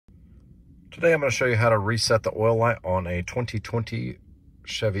Today I'm going to show you how to reset the oil light on a 2020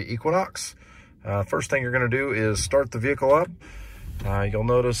 Chevy Equinox. First thing you're going to do is start the vehicle up. You'll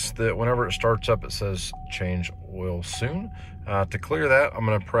notice that whenever it starts up it says change oil soon. To clear that, I'm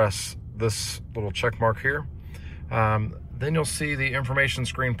going to press this little check mark here. Then you'll see the information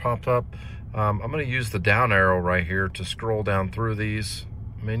screen pop up. I'm going to use the down arrow right here to scroll down through these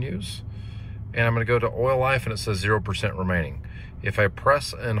menus. And I'm going to go to oil life and it says 0% remaining. If I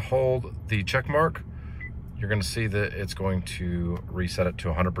press and hold the check mark, you're going to see that it's going to reset it to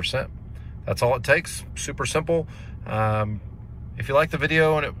 100%. That's all it takes. Super simple. If you like the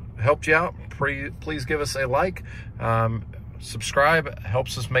video and it helped you out, please give us a like. Subscribe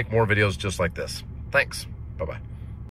helps us make more videos just like this. Thanks. Bye-bye.